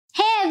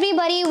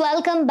everybody,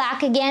 welcome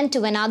back again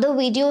to another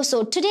video.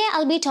 So today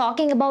I'll be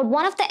talking about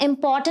one of the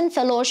important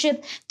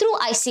fellowship through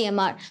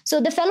ICMR. So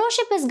the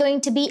fellowship is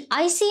going to be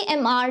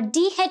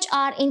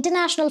ICMR-DHR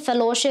International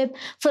Fellowship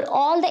for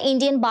all the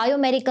Indian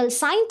biomedical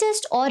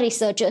scientists or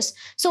researchers.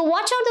 So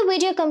watch out the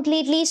video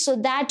completely so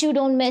that you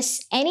don't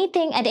miss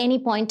anything at any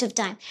point of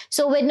time.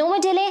 So with no more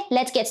delay,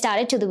 let's get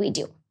started to the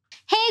video.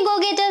 Hey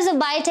go-getters of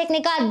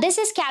Biotechnica, this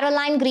is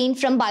Caroline Green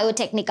from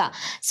Biotechnica.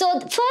 So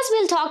first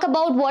we'll talk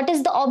about what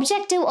is the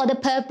objective or the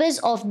purpose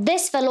of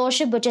this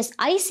fellowship, which is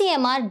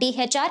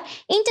ICMR-DHR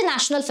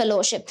International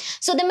Fellowship.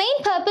 So the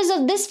main purpose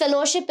of this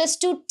fellowship is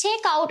to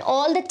take out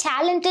all the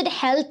talented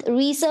health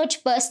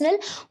research personnel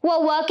who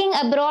are working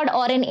abroad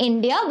or in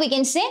India, we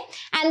can say,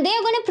 and they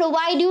are going to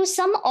provide you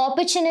some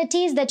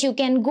opportunities that you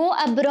can go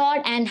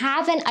abroad and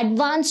have an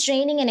advanced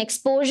training and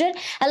exposure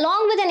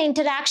along with an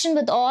interaction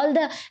with all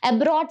the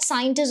abroad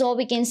scientists, or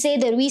we can say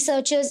the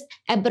researchers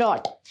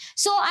abroad.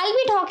 So I'll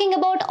be talking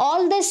about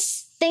all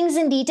these things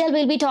in detail.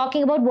 We'll be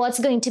talking about what's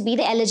going to be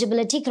the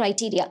eligibility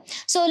criteria.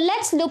 So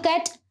let's look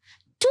at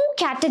two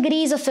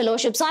categories of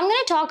fellowship. So I'm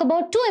going to talk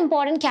about two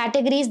important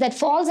categories that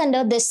falls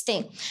under this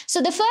thing.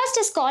 So the first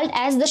is called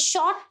as the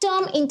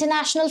short-term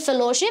international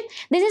fellowship.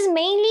 This is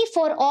mainly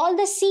for all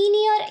the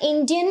senior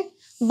Indian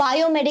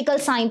biomedical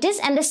scientists,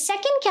 and the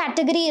second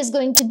category is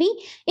going to be,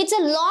 it's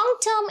a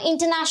long-term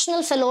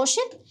international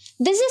fellowship.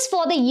 This is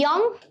for the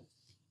young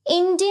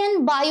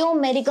Indian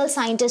biomedical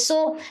scientists.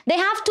 So they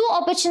have two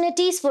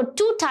opportunities for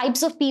two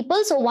types of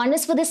people. So one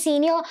is for the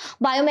senior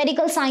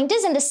biomedical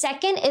scientists and the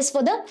second is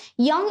for the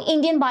young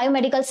Indian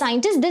biomedical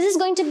scientists. This is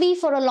going to be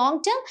for a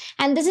long term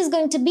and this is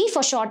going to be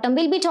for short term.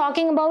 We'll be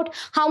talking about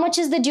how much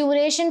is the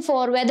duration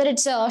for whether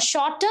it's a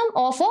short term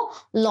or for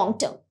long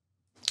term.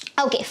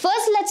 Okay,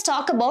 first let's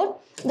talk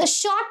about the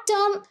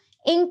short-term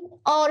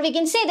or we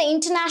can say the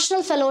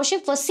international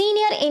fellowship for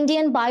senior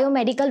Indian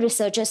biomedical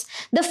researchers.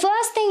 The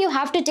first thing you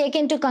have to take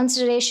into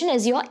consideration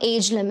is your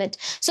age limit.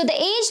 So the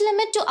age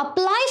limit to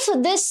apply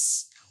for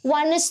this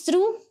one is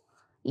through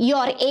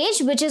your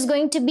age, which is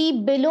going to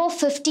be below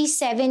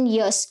 57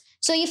 years.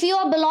 So if you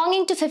are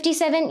belonging to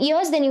 57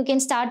 years, then you can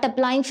start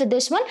applying for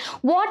this one.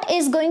 What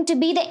is going to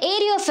be the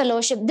area of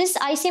fellowship? This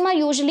ICMR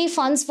usually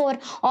funds for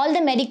all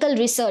the medical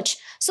research.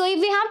 So if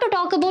we have to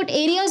talk about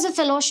areas of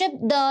fellowship,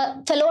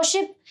 the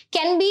fellowship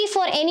can be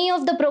for any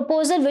of the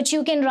proposal which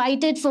you can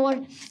write it for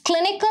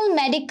clinical,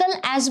 medical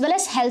as well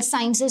as health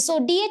sciences. So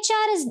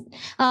DHR is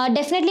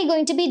definitely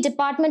going to be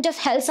Department of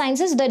Health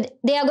Sciences, that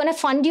they are going to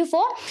fund you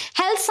for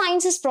health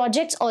sciences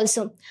projects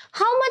also.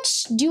 How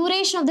much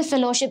duration of the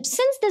fellowship?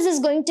 Since this is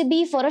going to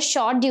be for a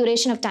short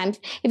duration of time,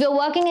 if you're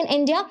working in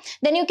India,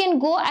 then you can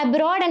go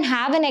abroad and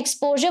have an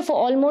exposure for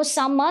almost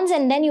some months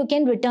and then you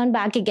can return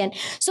back again.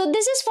 So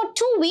this is for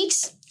 2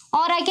 weeks,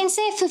 or I can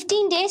say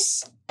 15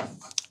 days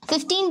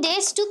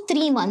to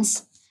 3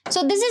 months.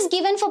 So this is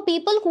given for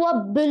people who are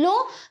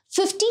below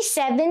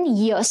 57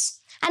 years.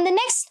 And the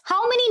next,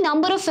 how many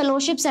number of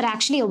fellowships are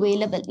actually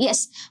available?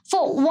 Yes,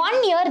 for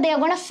 1 year, they are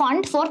going to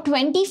fund for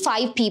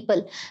 25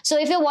 people. So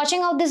if you're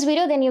watching out this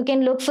video, then you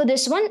can look for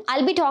this one.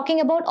 I'll be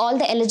talking about all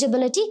the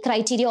eligibility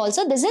criteria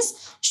also. This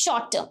is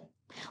short term.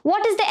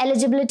 What is the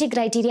eligibility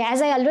criteria?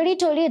 As I already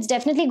told you, it's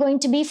definitely going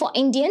to be for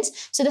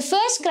Indians. So the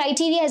first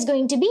criteria is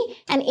going to be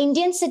an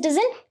Indian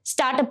citizen.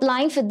 Start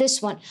applying for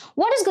this one.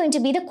 What is going to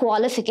be the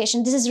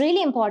qualification? This is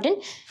really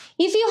important.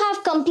 If you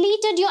have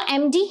completed your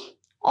MD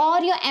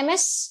or your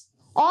MS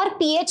or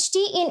PhD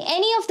in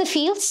any of the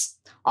fields,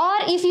 or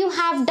if you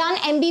have done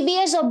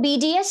MBBS or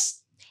BDS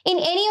in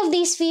any of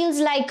these fields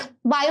like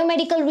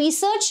biomedical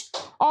research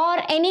or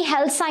any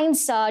health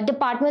science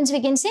departments, we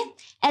can say,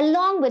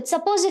 along with,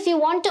 suppose if you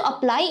want to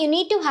apply, you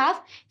need to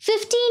have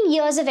 15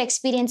 years of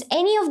experience,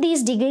 any of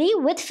these degree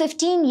with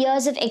 15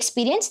 years of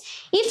experience.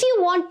 If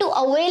you want to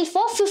avail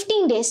for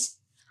 15 days,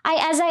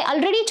 as I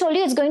already told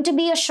you, it's going to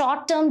be a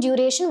short-term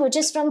duration, which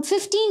is from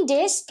 15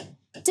 days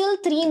till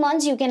 3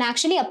 months, you can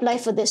actually apply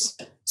for this.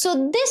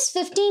 So this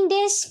 15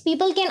 days,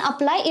 people can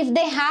apply if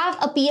they have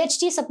a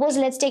PhD, suppose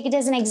let's take it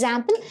as an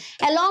example,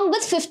 along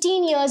with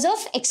 15 years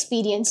of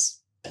experience.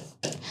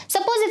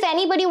 Suppose if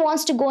anybody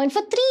wants to go in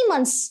for 3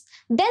 months,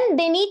 then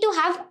they need to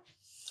have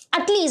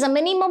at least a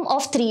minimum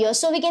of 3 years.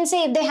 So we can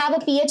say if they have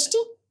a PhD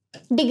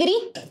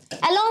degree,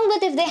 along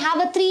with if they have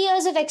a 3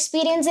 years of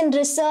experience in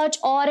research,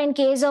 or in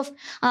case of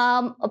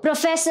a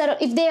professor,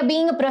 if they are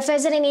being a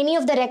professor in any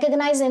of the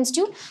recognized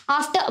institute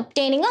after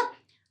obtaining a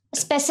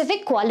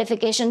specific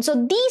qualification. So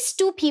these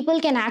two people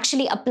can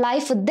actually apply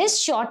for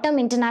this short-term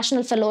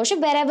international fellowship.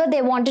 Wherever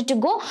they wanted to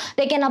go,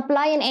 they can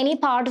apply in any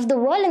part of the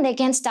world and they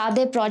can start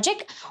their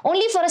project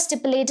only for a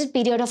stipulated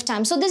period of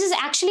time. So this is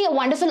actually a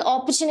wonderful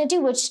opportunity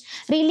which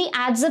really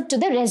adds up to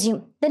the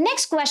resume. The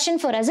next question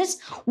for us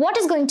is, what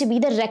is going to be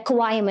the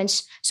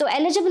requirements? So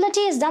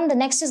eligibility is done. The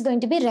next is going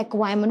to be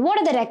requirement. What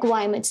are the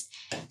requirements?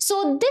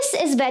 So this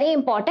is very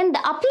important.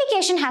 The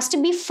application has to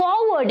be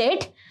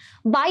forwarded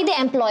by the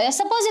employer.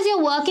 Suppose if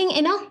you're working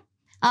in a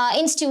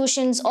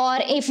institutions, or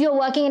if you're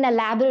working in a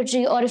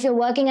laboratory, or if you're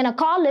working in a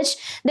college,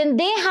 then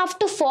they have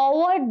to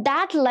forward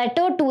that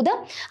letter to the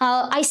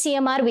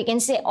ICMR, we can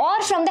say,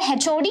 or from the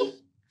HOD,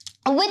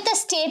 with a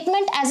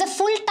statement as a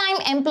full-time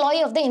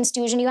employee of the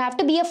institution. You have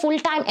to be a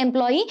full-time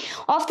employee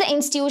of the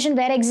institution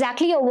where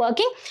exactly you're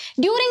working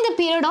during the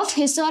period of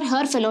his or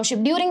her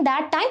fellowship. During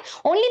that time,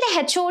 only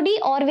the HOD,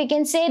 or we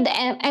can say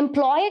the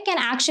employer, can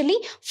actually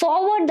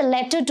forward the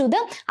letter to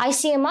the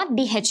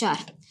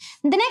ICMR-DHR.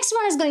 The next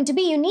one is going to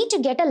be, you need to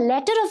get a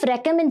letter of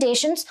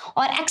recommendations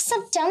or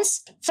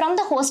acceptance from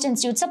the host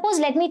institute. Suppose,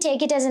 let me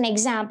take it as an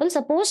example.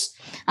 Suppose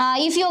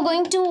if you're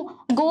going to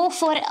go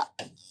for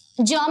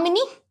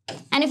Germany,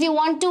 and if you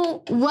want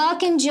to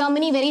work in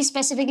Germany very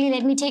specifically,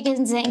 let me take it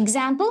as an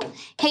example,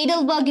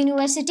 Heidelberg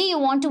University, you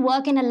want to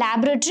work in a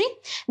laboratory,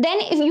 then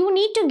if you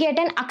need to get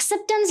an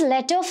acceptance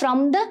letter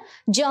from the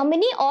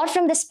Germany or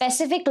from the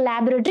specific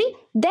laboratory,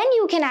 then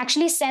you can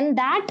actually send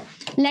that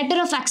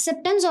letter of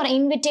acceptance or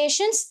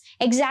invitations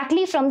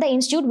exactly from the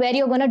institute where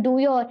you're going to do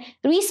your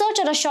research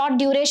or a short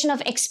duration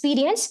of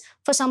experience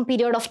for some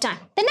period of time.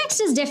 The next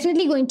is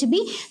definitely going to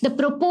be the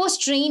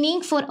proposed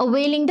training for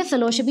availing the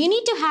fellowship. You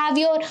need to have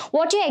your,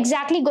 what you're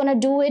exactly going to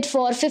do it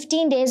for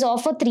 15 days or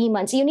for 3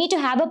 months. You need to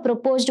have a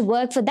proposed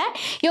work for that.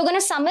 You're going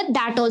to submit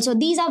that also.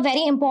 These are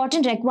very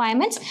important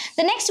requirements.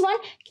 The next one,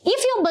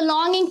 if you're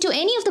belonging to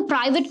any of the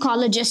private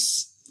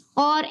colleges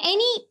or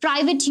any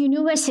private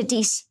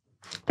universities,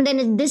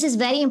 then this is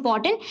very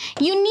important.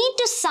 You need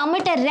to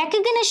submit a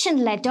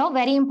recognition letter,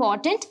 very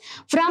important,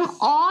 from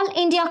All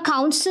India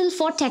Council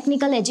for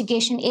Technical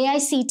Education,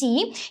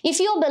 AICTE.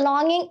 If you're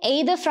belonging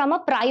either from a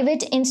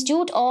private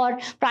institute or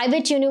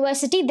private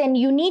university, then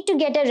you need to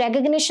get a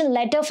recognition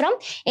letter from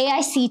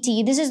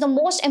AICTE. This is the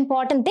most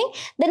important thing.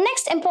 The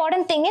next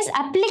important thing is,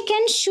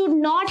 applicants should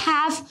not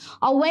have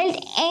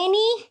availed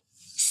any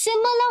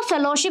similar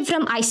fellowship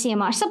from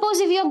ICMR.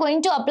 Suppose if you are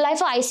going to apply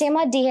for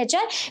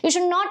ICMR-DHR, you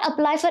should not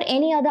apply for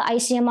any other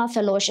ICMR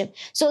fellowship.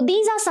 So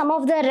these are some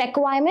of the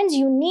requirements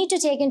you need to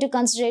take into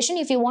consideration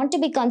if you want to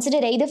be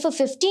considered either for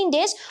 15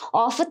 days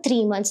or for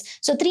 3 months.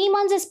 So 3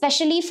 months is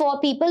especially for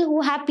people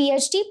who have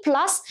PhD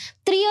plus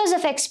 3 years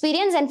of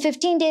experience, and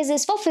 15 days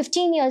is for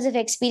 15 years of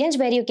experience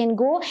where you can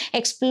go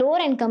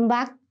explore and come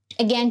back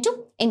again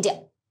to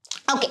India.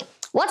 Okay.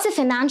 What's the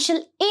financial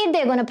aid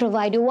they're going to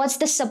provide you? What's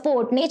the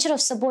support, nature of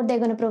support they're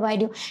going to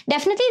provide you?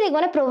 Definitely, they're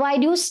going to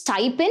provide you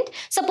stipend.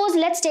 Suppose,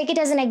 let's take it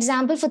as an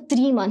example for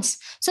 3 months.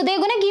 So they're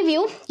going to give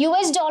you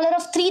US dollar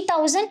of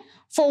 3,000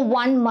 for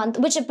 1 month,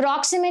 which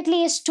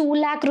approximately is 2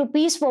 lakh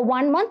rupees for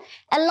 1 month,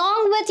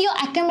 along with your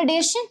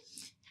accommodation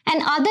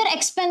and other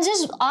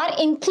expenses are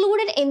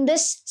included in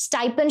this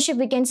stipendship,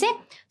 we can say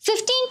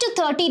 15 to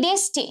 30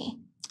 days stay.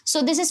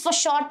 So this is for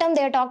short term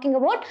they are talking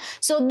about.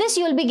 So this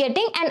you will be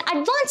getting, an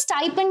advanced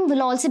stipend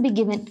will also be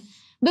given.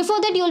 Before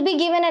that, you will be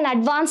given an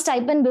advanced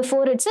stipend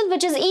before itself,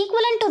 which is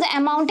equivalent to the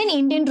amount in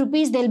Indian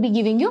rupees they'll be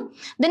giving you.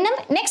 The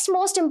next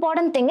most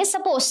important thing is,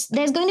 suppose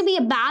there's going to be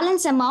a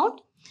balance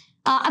amount.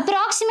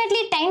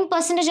 Approximately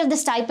 10% of the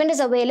stipend is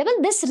available.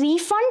 This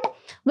refund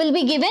will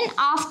be given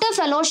after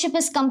fellowship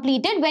is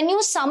completed when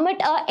you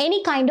submit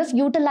any kind of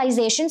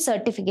utilization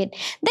certificate.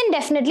 Then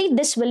definitely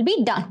this will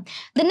be done.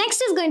 The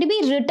next is going to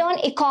be return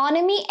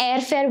economy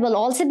airfare will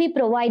also be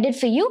provided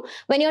for you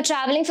when you're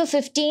traveling for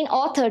 15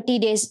 or 30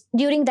 days.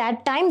 During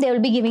that time, they will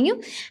be giving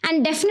you.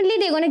 And definitely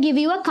they're going to give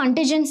you a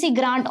contingency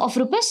grant of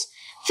rupees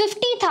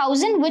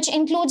 50,000, which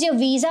includes your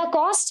visa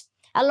cost,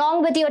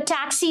 along with your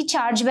taxi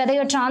charge, whether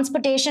your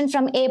transportation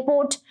from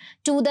airport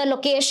to the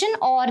location,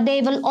 or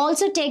they will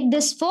also take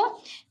this for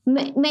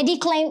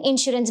mediclaim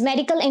insurance.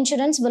 Medical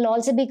insurance will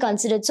also be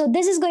considered. So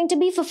this is going to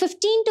be for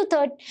 15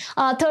 to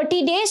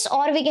 30 days,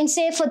 or we can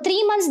say for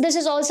 3 months. This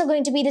is also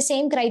going to be the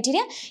same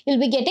criteria. You'll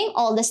be getting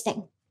all this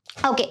thing.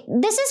 Okay,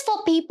 this is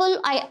for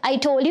people, I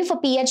told you, for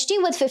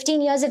PhD with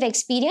 15 years of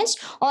experience,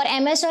 or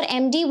MS or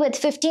MD with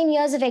 15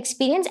 years of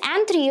experience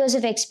and 3 years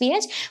of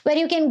experience, where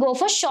you can go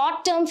for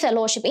short-term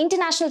fellowship,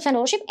 international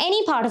fellowship,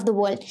 any part of the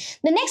world.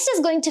 The next is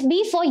going to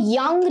be for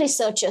young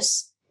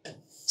researchers.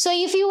 So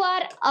if you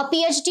are a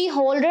PhD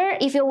holder,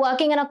 if you're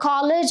working in a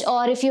college,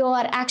 or if you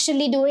are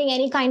actually doing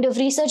any kind of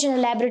research in a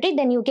laboratory,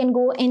 then you can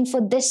go in for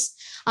this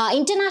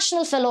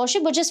international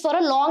fellowship, which is for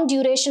a long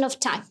duration of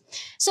time.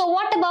 So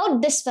what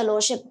about this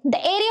fellowship? The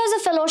areas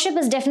of fellowship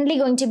is definitely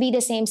going to be the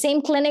same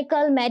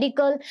clinical,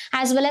 medical,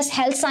 as well as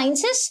health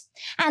sciences.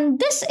 And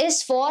this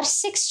is for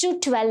 6 to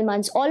 12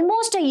 months,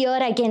 almost a year,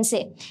 I can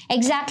say.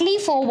 Exactly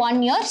for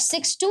 1 year,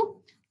 6 to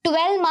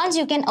 12 months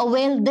you can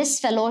avail this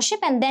fellowship,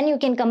 and then you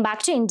can come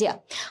back to India.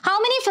 How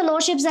many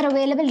fellowships are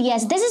available?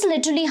 Yes, this is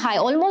literally high,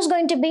 almost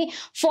going to be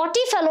 40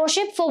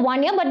 fellowship for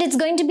 1 year, but it's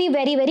going to be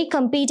very, very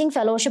competing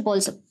fellowship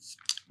also.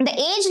 The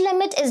age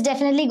limit is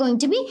definitely going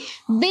to be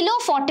below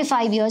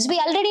 45 years. We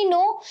already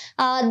know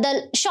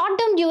the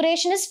short-term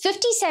duration is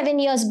 57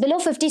 years, below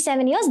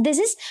 57 years. This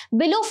is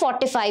below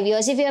 45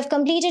 years. If you have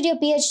completed your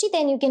PhD,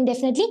 then you can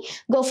definitely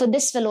go for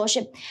this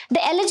fellowship.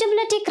 The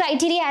eligibility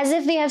criteria, as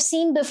if we have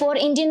seen before,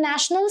 Indian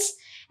nationals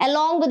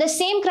Along with the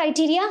same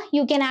criteria,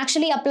 you can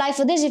actually apply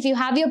for this. If you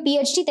have your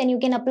PhD, then you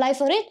can apply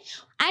for it.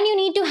 And you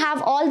need to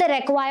have all the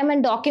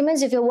requirement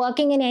documents. If you're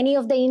working in any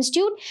of the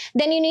institute,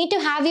 then you need to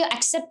have your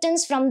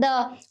acceptance from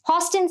the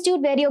host institute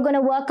where you're going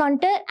to work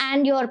under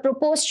and your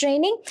proposed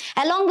training.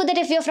 Along with it,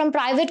 if you're from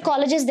private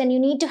colleges, then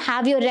you need to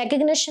have your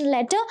recognition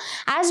letter,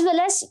 as well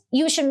as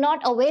you should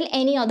not avail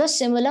any other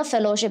similar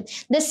fellowship.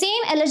 The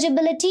same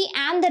eligibility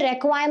and the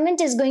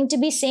requirement is going to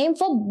be same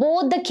for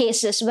both the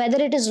cases,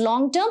 whether it is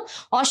long-term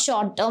or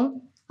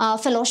short-term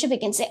fellowship, we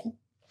can say.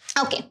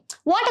 Okay,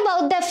 what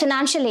about the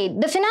financial aid?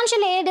 The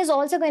financial aid is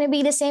also going to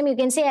be the same, you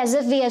can say, as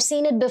if we have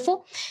seen it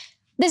before.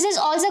 This is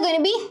also going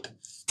to be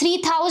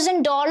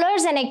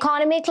 $3,000 and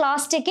economy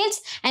class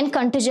tickets and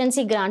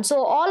contingency grant.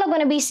 So all are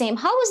going to be same.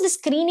 How is the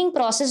screening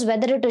process,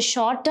 whether it is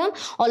short term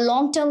or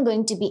long term,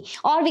 going to be?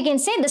 Or we can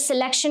say the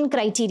selection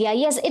criteria.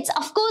 Yes, it's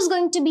of course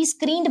going to be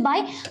screened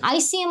by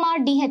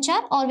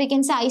ICMR-DHR, or we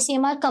can say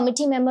ICMR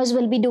committee members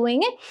will be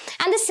doing it.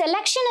 And the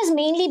selection is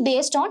mainly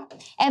based on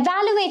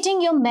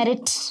evaluating your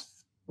merit.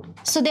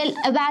 So they'll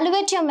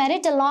evaluate your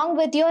merit along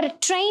with your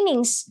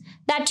trainings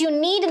that you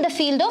need in the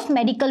field of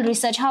medical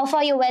research. How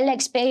far you're well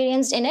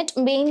experienced in it,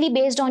 mainly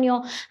based on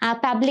your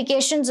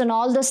publications and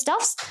all the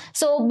stuffs.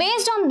 So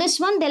based on this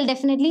one, they'll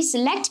definitely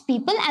select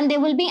people and they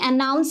will be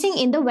announcing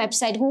in the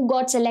website who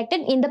got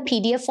selected in the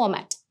PDF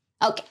format.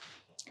 Okay.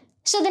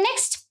 So the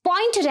next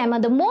point to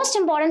remember, the most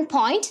important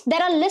point,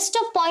 there are a list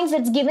of points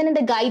that's given in the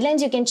guidelines,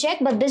 you can check,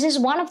 but this is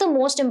one of the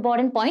most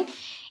important point.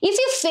 If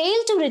you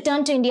fail to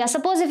return to India,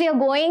 suppose if you're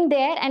going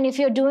there and if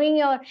you're doing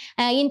your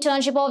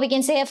internship, or we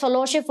can say a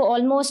fellowship for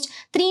almost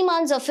 3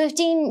 months or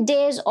 15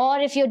 days, or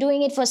if you're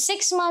doing it for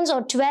 6 months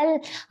or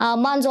 12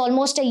 months,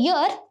 almost a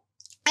year,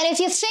 and if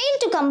you fail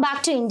to come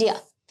back to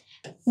India,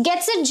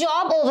 gets a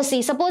job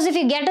overseas. Suppose if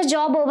you get a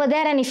job over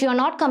there and if you're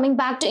not coming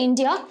back to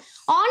India,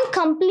 on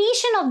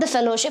completion of the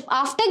fellowship,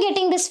 after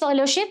getting this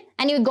fellowship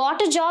and you got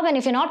a job and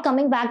if you're not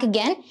coming back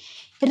again,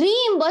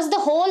 reimburse the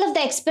whole of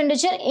the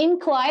expenditure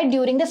incurred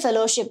during the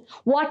fellowship.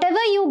 Whatever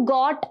you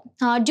got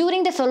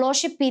during the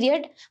fellowship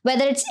period,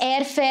 whether it's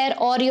airfare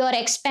or your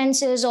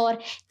expenses or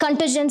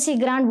contingency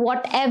grant,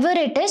 whatever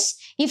it is,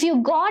 if you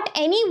got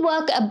any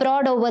work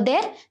abroad over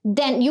there,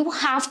 then you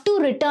have to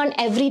return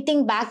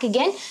everything back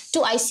again to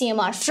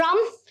ICMR, from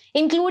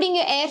including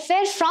your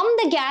airfare, from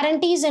the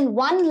guarantees in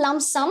one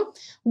lump sum.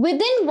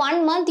 Within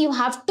 1 month, you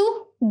have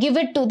to give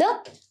it to the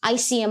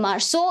ICMR.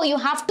 So you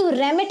have to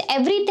remit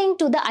everything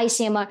to the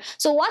ICMR.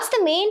 So what's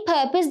the main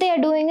purpose they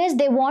are doing is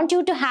they want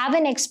you to have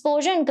an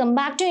exposure and come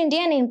back to India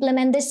and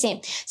implement the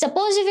same.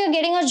 Suppose if you're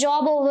getting a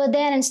job over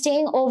there and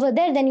staying over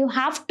there, then you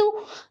have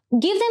to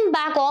give them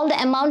back all the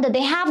amount that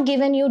they have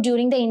given you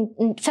during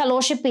the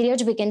fellowship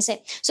period, we can say.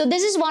 So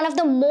this is one of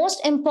the most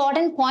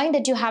important point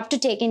that you have to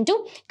take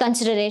into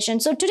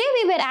consideration. So today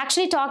we were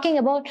actually talking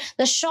about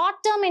the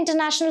short-term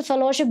international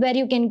fellowship where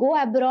you can go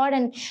abroad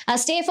and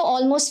stay for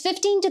almost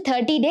 15 to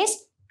 30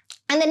 days.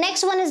 And the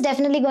next one is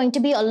definitely going to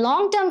be a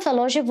long-term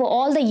fellowship for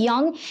all the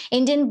young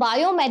Indian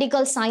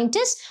biomedical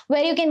scientists,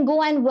 where you can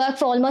go and work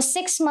for almost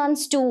 6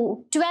 months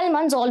to 12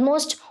 months,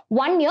 almost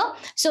 1 year.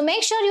 So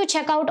make sure you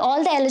check out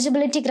all the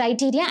eligibility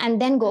criteria and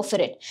then go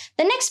for it.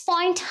 The next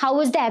point, how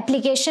is the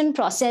application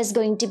process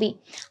going to be?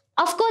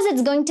 Of course,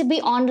 it's going to be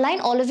online.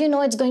 All of you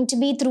know it's going to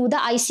be through the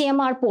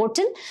ICMR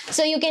portal.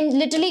 So you can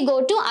literally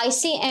go to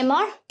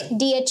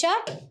ICMR-DHR.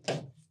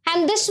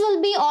 And this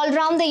will be all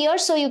around the year.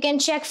 So you can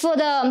check for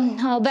the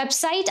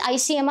website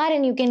ICMR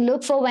and you can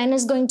look for when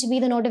is going to be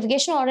the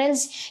notification, or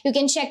else you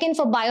can check in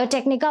for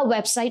Biotechnica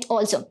website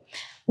also.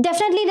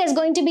 Definitely there's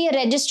going to be a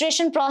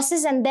registration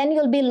process and then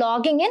you'll be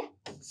logging in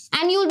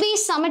and you'll be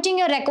submitting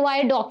your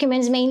required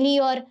documents, mainly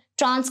your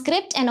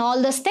transcript and all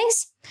those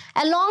things,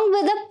 along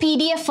with a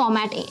PDF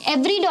format.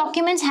 Every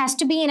document has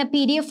to be in a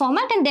PDF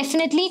format, and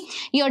definitely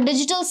your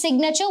digital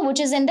signature, which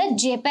is in the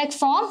JPEG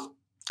form,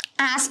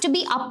 has to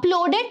be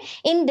uploaded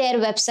in their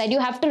website. You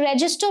have to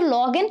register,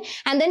 log in,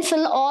 and then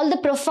fill all the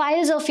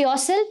profiles of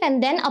yourself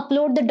and then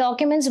upload the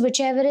documents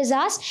whichever is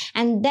asked,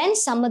 and then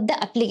submit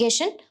the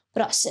application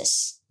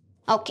process.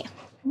 Okay.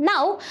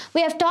 Now,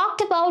 we have talked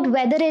about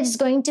whether it's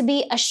going to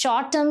be a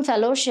short-term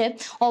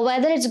fellowship or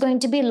whether it's going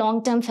to be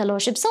long-term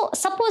fellowship. So,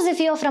 suppose if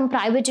you're from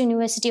private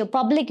university or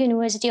public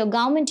university or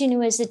government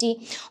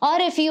university, or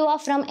if you are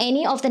from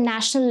any of the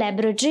national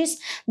laboratories,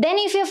 then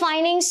if you're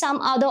finding some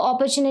other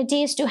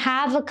opportunities to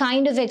have a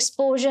kind of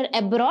exposure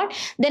abroad,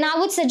 then I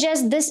would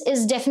suggest this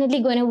is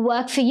definitely going to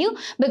work for you,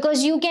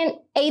 because you can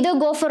either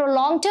go for a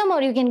long-term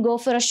or you can go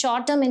for a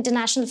short-term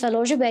international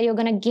fellowship where you're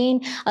going to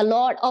gain a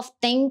lot of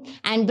things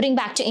and bring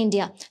back to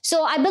India.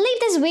 So I believe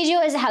this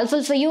video is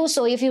helpful for you.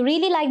 So if you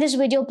really like this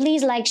video,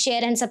 please like,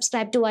 share and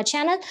subscribe to our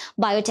channel,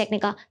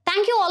 Biotechnica.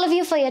 Thank you all of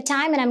you for your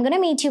time, and I'm going to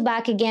meet you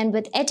back again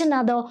with yet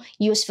another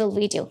useful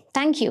video.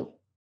 Thank you.